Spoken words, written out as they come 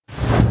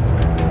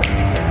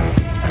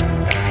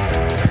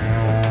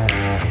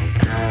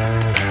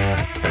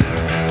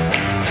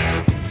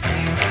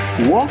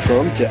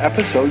Welcome to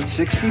episode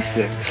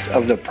 66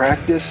 of the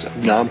Practice of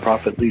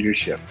Nonprofit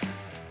Leadership.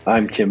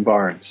 I'm Tim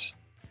Barnes.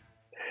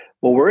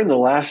 Well, we're in the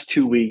last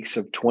 2 weeks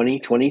of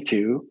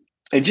 2022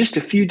 and just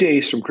a few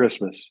days from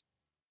Christmas.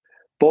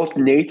 Both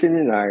Nathan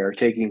and I are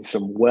taking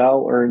some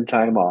well-earned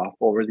time off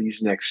over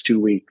these next 2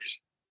 weeks.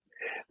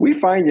 We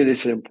find that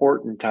it's an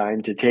important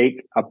time to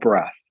take a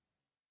breath,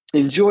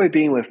 enjoy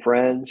being with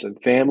friends and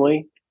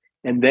family,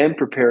 and then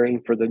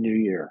preparing for the new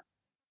year.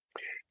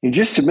 In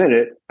just a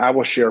minute, I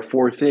will share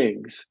 4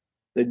 things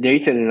that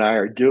Nathan and I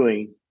are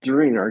doing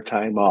during our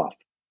time off.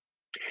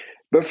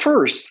 But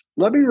first,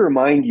 let me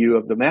remind you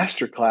of the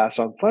masterclass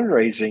on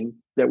fundraising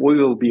that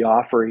we will be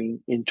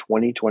offering in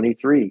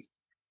 2023.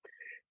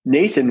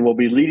 Nathan will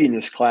be leading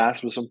this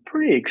class with some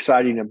pretty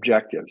exciting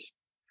objectives,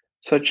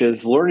 such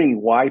as learning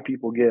why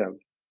people give,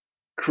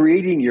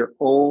 creating your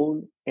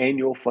own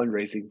annual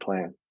fundraising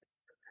plan,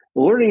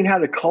 learning how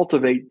to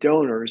cultivate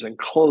donors and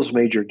close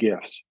major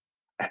gifts,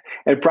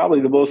 and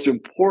probably the most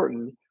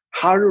important,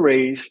 how to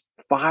raise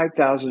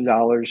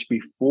 $5,000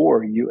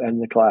 before you end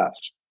the class.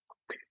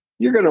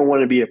 You're going to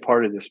want to be a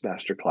part of this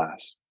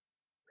masterclass.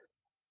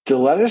 To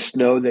let us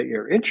know that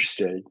you're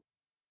interested,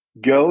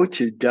 go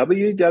to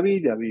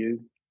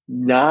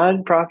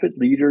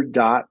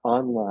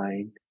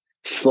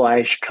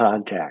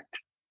www.nonprofitleader.online/contact.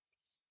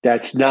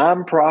 That's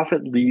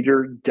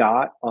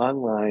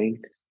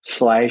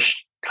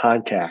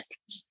nonprofitleader.online/contact.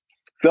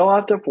 Fill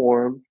out the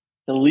form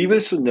and leave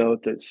us a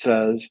note that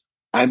says,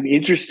 I'm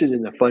interested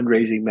in the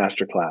fundraising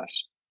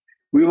masterclass.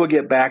 We will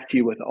get back to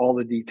you with all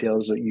the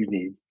details that you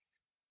need.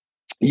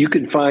 You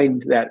can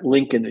find that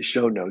link in the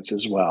show notes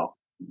as well.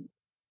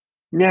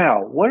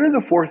 Now, what are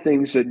the 4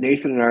 things that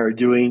Nathan and I are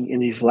doing in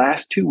these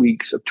last 2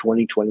 weeks of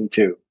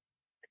 2022?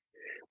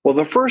 Well,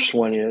 the first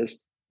one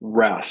is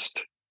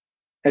rest.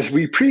 As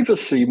we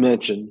previously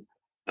mentioned,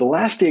 the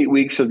last 8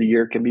 weeks of the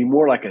year can be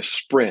more like a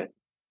sprint,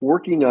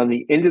 working on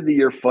the end of the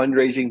year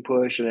fundraising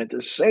push and at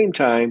the same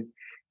time,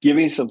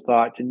 giving some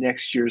thought to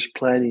next year's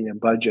planning and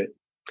budget.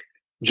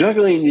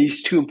 Juggling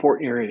these 2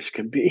 important areas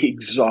can be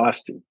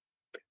exhausting.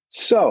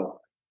 So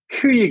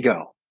here you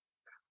go.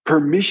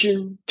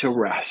 Permission to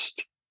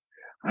rest.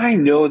 I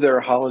know there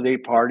are holiday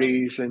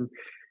parties and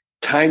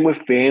time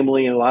with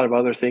family and a lot of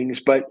other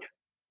things, but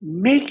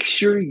make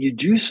sure you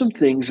do some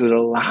things that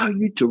allow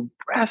you to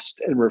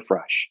rest and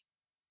refresh.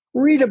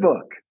 Read a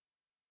book,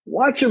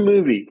 watch a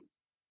movie,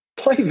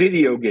 play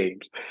video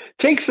games,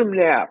 take some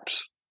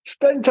naps,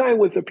 spend time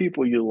with the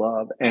people you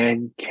love,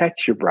 and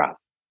catch your breath.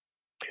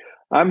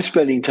 I'm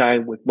spending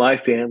time with my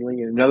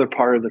family in another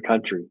part of the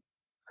country.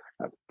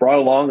 I've brought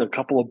along a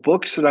couple of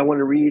books that I want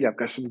to read. I've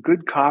got some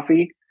good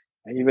coffee.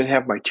 I even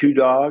have my 2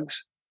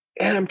 dogs,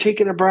 and I'm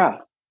taking a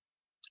breath.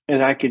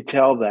 And I can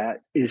tell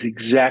that is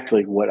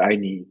exactly what I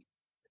need.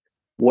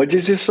 What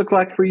does this look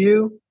like for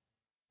you?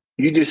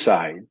 You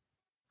decide,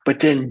 but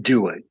then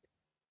do it.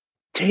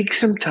 Take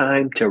some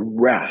time to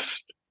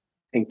rest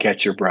and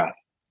catch your breath.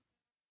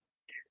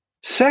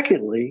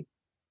 Secondly,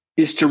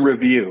 is to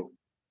review.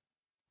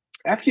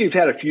 After you've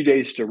had a few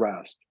days to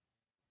rest,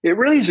 it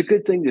really is a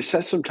good thing to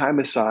set some time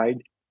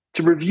aside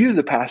to review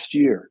the past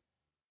year,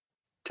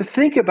 to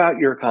think about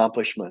your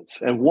accomplishments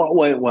and what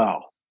went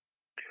well,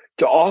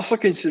 to also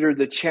consider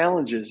the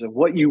challenges of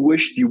what you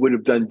wished you would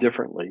have done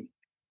differently,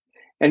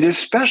 and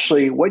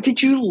especially what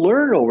did you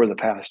learn over the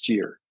past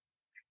year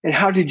and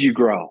how did you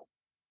grow?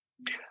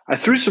 I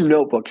threw some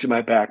notebooks in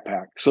my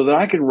backpack so that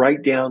I can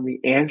write down the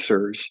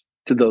answers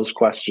to those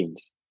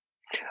questions.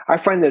 I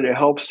find that it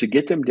helps to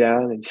get them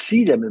down and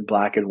see them in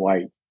black and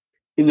white.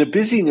 In the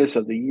busyness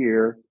of the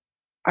year,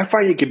 I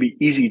find it can be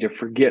easy to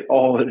forget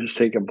all that has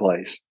taken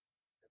place.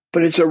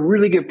 But it's a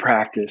really good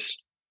practice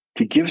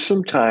to give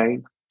some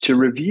time to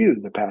review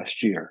the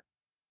past year.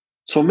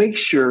 So make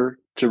sure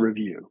to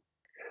review.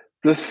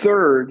 The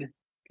third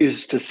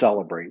is to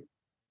celebrate.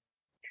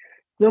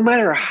 No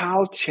matter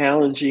how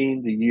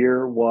challenging the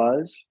year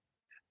was,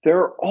 there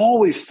are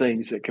always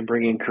things that can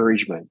bring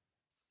encouragement.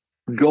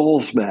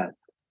 Goals met,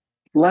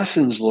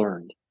 lessons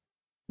learned,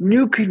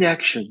 new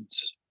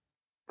connections,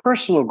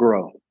 personal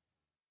growth.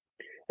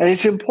 And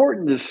it's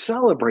important to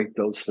celebrate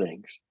those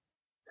things.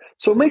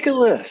 So make a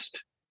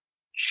list,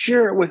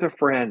 share it with a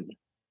friend,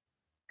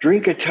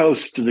 drink a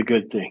toast to the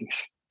good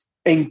things,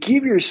 and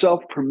give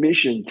yourself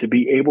permission to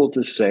be able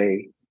to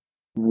say,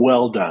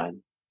 well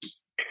done.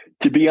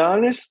 To be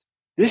honest,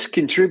 this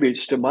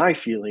contributes to my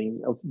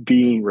feeling of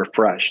being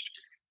refreshed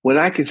when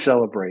I can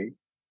celebrate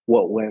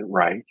what went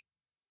right.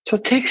 So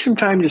take some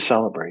time to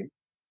celebrate.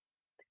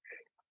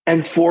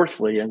 And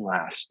fourthly and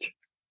last,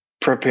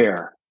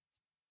 prepare.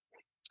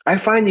 I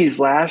find these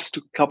last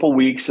couple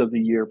weeks of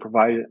the year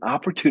provide an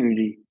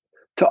opportunity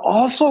to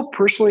also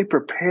personally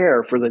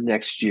prepare for the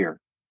next year.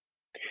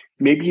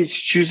 Maybe it's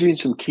choosing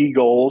some key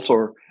goals,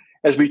 or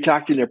as we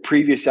talked in a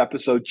previous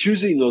episode,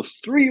 choosing those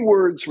 3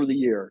 words for the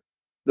year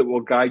that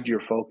will guide your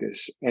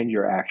focus and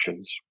your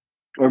actions.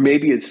 Or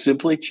maybe it's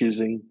simply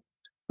choosing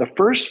the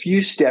first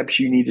few steps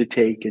you need to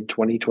take in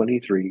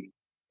 2023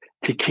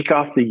 to kick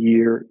off the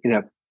year in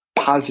a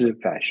positive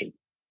fashion.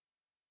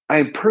 I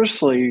am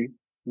personally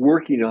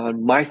working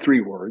on my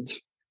 3 words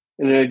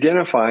and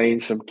identifying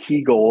some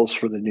key goals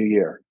for the new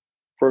year.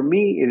 For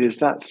me, it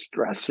is not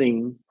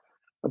stressing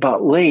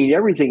about laying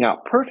everything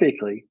out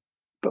perfectly,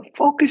 but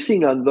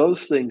focusing on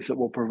those things that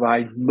will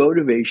provide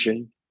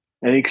motivation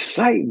and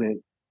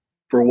excitement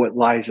for what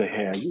lies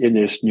ahead in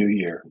this new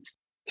year.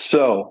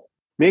 So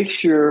make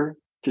sure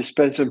to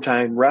spend some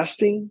time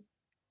resting,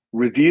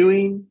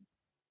 reviewing,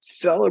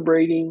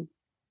 celebrating,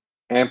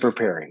 and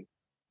preparing.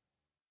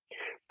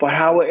 But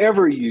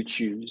however you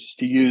choose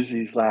to use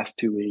these last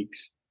 2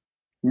 weeks,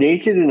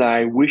 Nathan and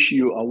I wish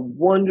you a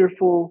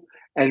wonderful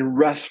and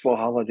restful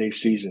holiday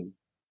season,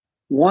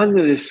 one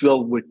that is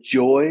filled with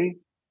joy,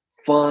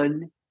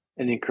 fun,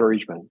 and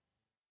encouragement.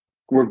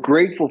 We're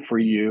grateful for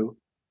you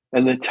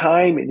and the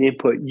time and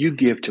input you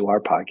give to our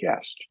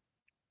podcast.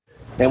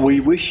 And we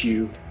wish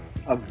you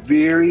a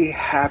very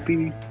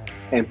happy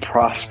and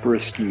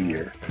prosperous new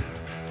year.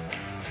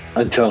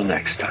 Until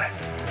next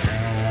time.